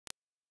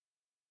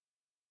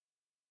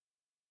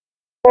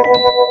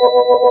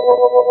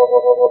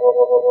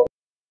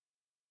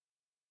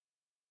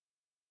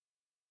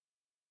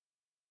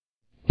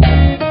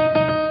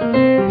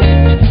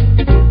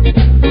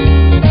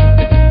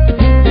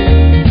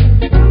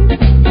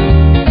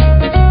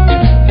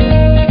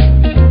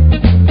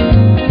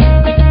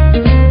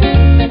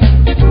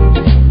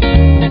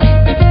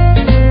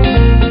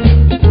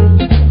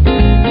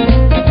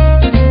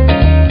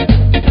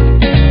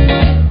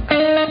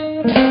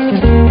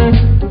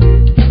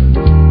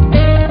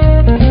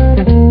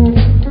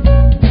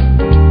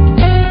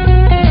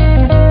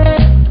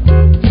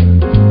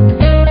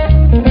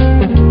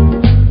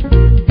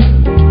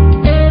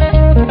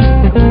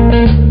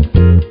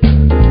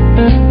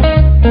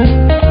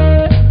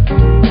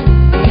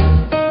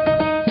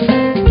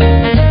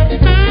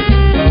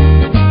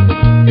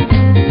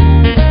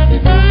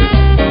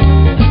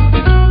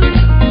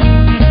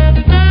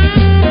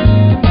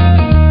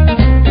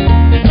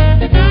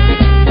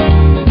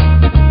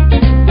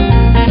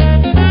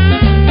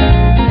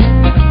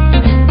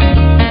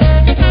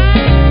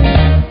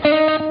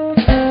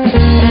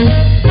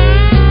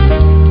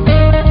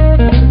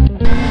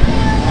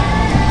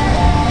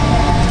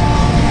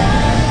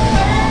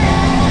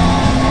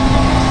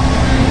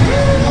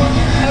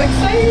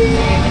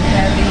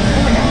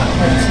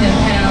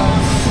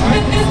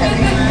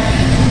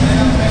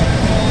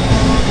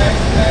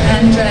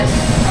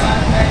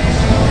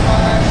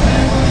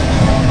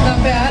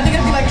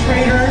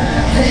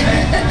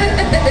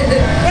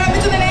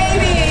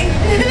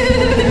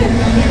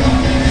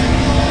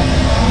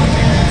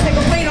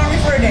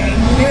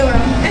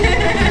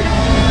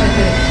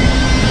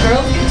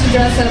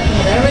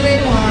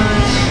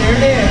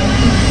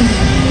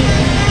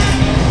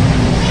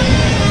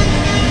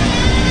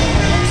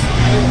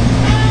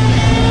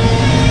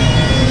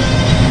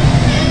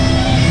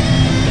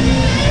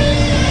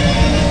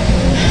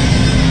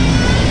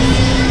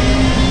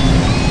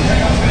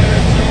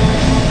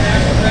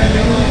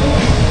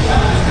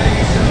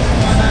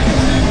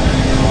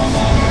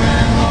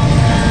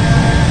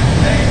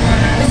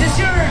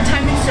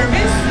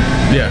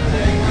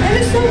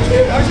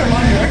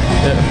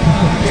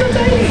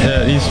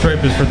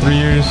For 3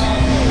 years.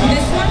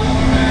 This one?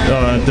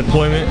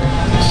 Deployment,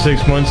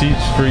 6 months each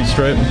for each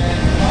stripe. We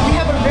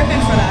have a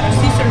ribbon for that, a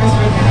sea service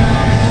ribbon.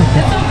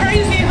 That's so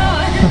crazy,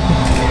 huh?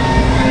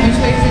 Which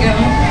way is it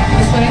going?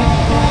 This way?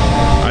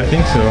 I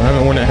think so. I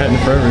haven't worn that hat in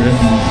forever.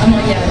 I'm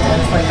like, yeah, it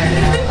does. Like, I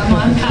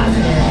know. I'm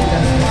positive it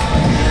does.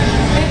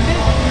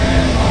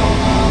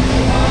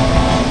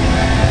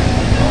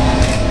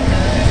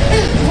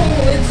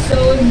 Oh, it's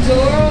so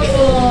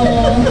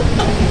adorable.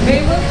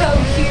 Babe, look how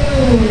cute.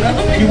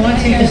 Oh, you want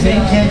to take this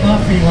name tag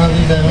off or you want to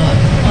leave that on?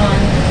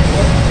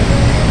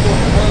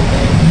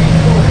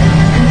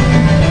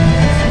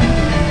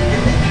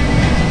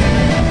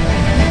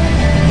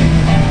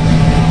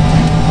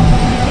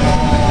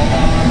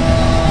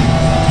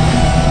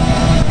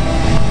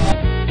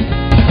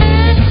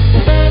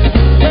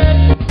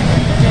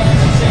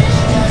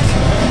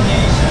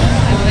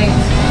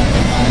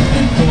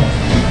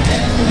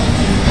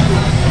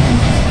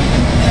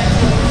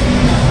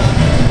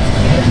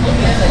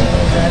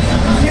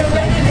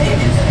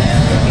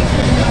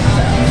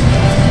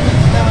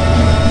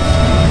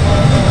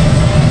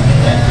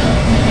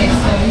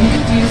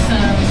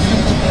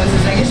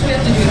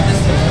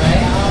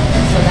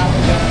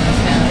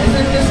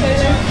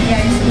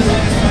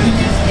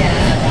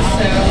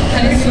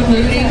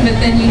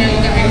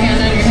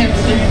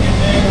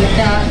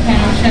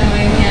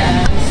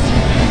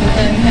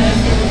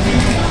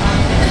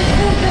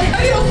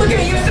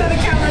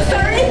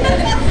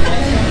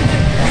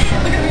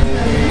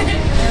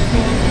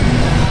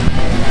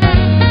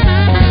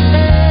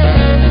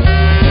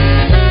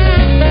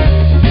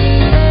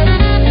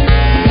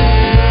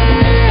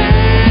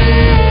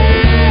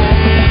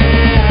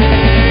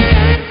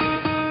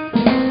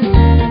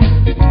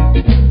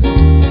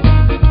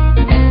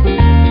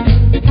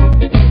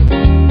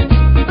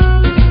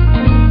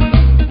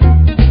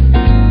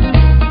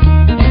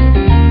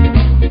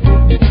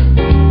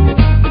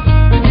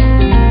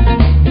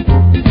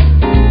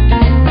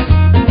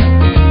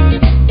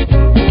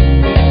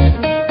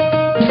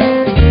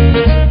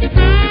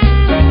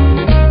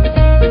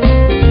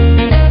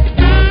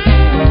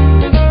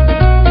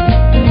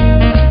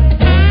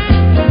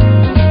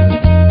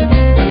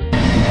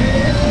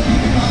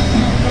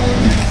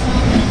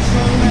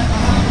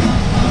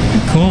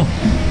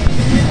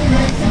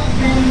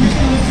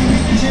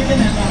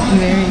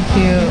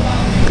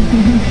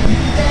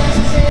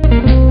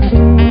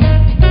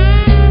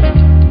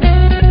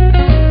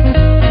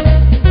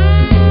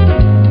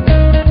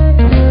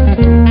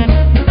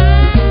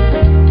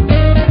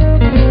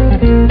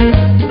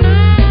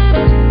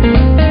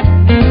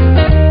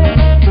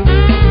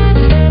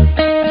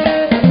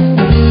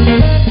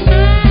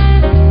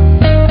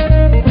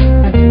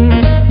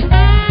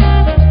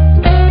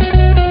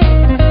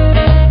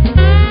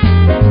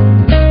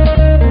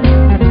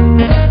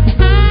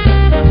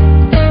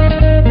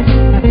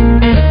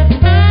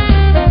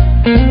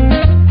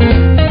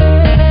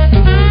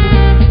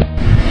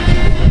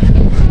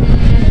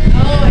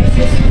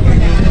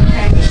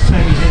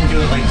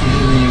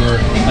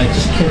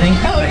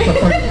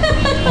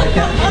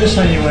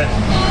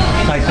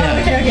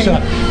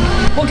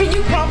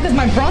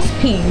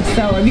 pink.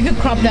 So if you could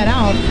crop that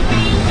out.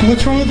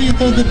 What's wrong with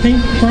the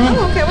pink bra?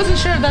 Oh, okay. I wasn't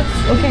sure if that's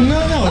okay.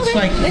 No, it's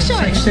Okay, it's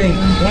showing. like saying,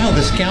 wow,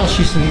 this gal,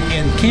 she's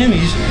in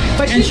camis,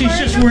 But and she's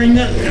just wearing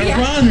a Yeah.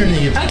 bra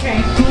underneath.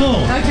 Okay.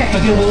 Cool. Okay.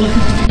 Okay, well,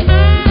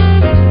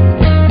 look.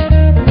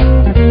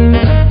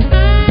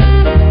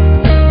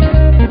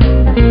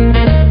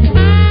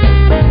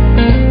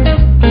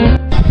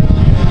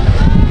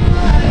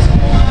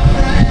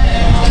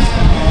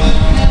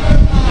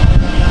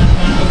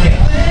 Okay,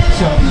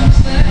 so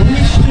when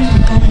you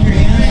comb in your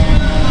hands,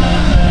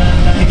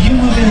 if you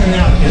move in and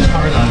out, it's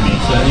hard on me,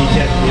 so I need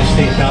to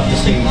stay about the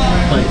same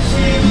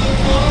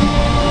place.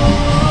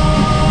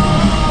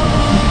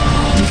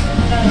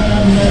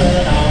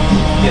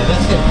 Yeah,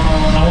 that's it.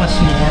 I want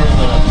some more of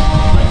the,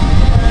 like,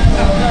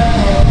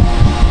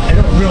 I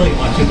don't really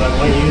want to, but I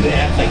want you to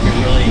act like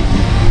you're really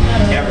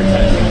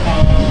advertising.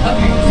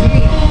 Okay.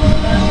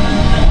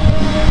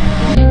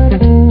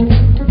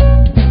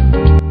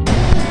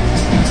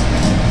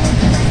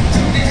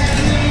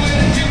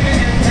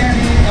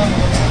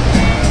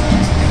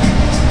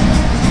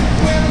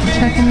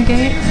 Checking the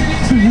gate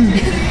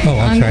Oh,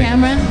 on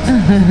camera.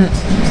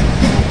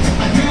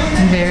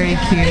 Very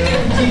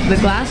cute. The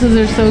glasses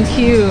are so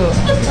cute.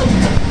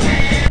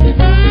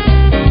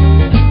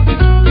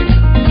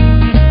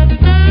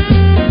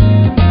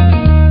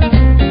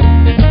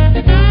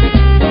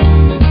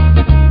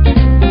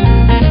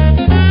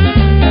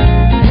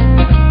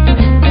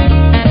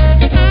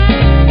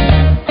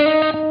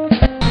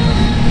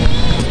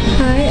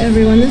 Hi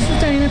everyone, this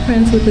is Dianna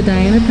Perez with the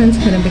Dianna Perez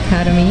Pinup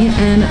Academy,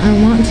 and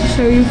I want to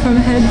show you from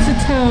head to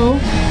toe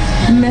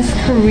Miss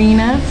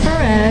Karina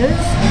Perez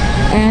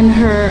and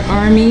her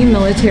army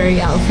military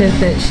outfit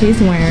that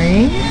she's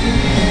wearing.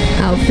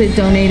 Outfit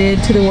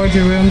donated to the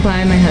wardrobe room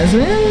by my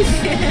husband.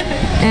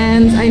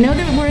 And I know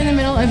that we're in the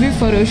middle of your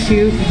photo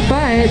shoot,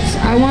 but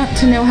I want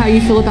to know how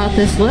you feel about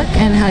this look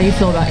and how you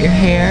feel about your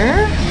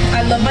hair.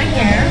 I love my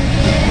hair.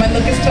 My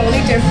look is totally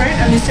different.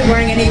 I'm used to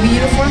wearing a Navy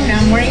uniform. Now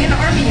I'm wearing an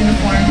Army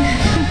uniform.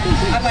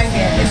 I like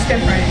it. It's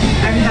different.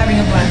 I'm having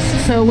a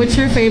blast. So what's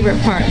your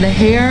favorite part, the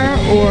hair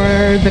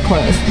or the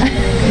clothes?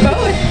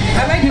 Both.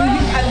 I like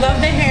both. I love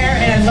the hair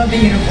and I love the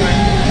uniform.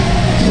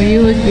 Well,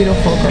 you look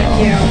beautiful, girl.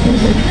 Thank you. You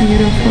look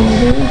beautiful.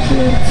 Very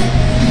cute.